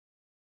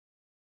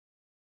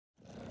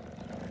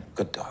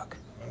Good dog.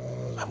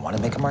 I want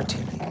to make a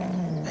martini.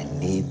 I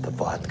need the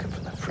vodka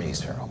from the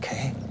freezer,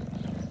 okay?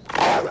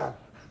 I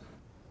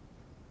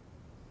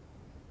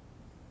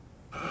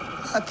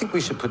think we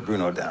should put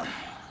Bruno down.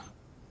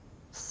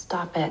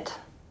 Stop it.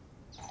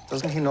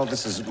 Doesn't he know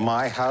this is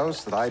my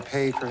house, that I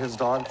pay for his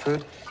dog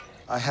food?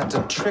 I had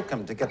to trick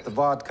him to get the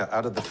vodka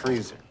out of the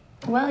freezer.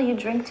 Well, you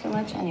drink too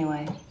much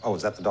anyway. Oh,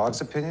 is that the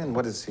dog's opinion?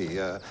 What is he,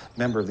 a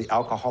member of the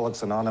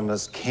Alcoholics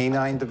Anonymous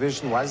Canine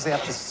Division? Why does he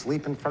have to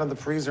sleep in front of the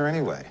freezer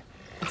anyway?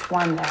 It's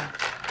warm there.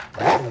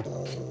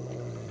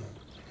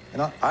 You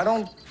know, I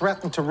don't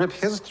threaten to rip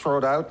his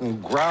throat out and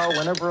growl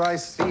whenever I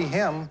see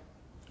him.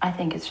 I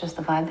think it's just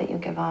the vibe that you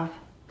give off.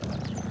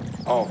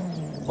 Oh,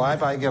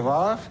 vibe I give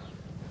off?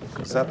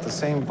 Is that the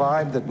same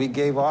vibe that we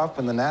gave off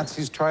when the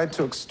Nazis tried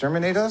to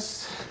exterminate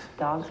us?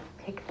 Dogs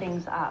pick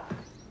things up.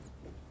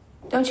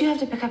 Don't you have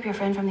to pick up your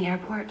friend from the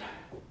airport?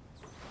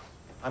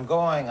 I'm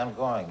going.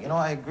 You know,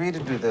 I agree to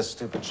do this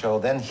stupid show.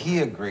 Then he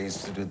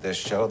agrees to do this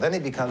show. Then he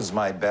becomes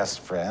my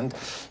best friend.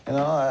 You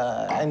know,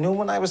 I knew him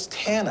when I was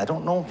 10. I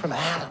don't know him from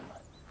Adam.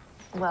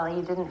 Well,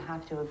 you didn't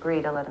have to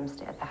agree to let him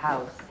stay at the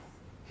house.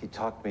 He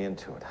talked me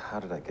into it. How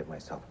did I get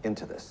myself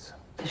into this?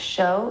 The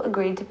show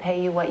agreed to pay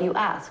you what you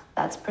asked.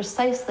 That's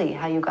precisely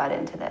how you got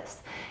into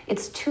this.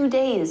 It's 2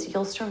 days.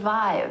 You'll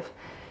survive.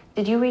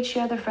 Did you reach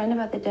your other friend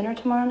about the dinner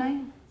tomorrow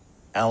night?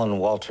 Alan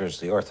Walters,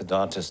 the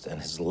orthodontist,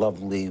 and his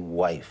lovely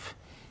wife.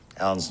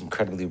 Alan's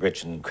incredibly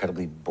rich and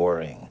incredibly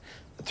boring.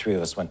 The three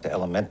of us went to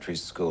elementary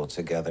school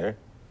together.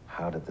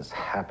 How did this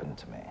happen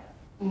to me?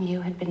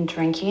 You had been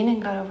drinking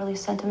and got overly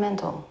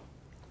sentimental.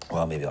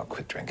 Well, maybe I'll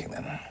quit drinking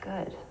then.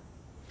 Good.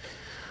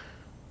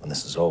 When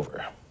this is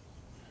over.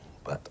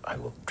 But I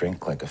will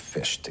drink like a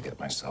fish to get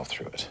myself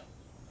through it.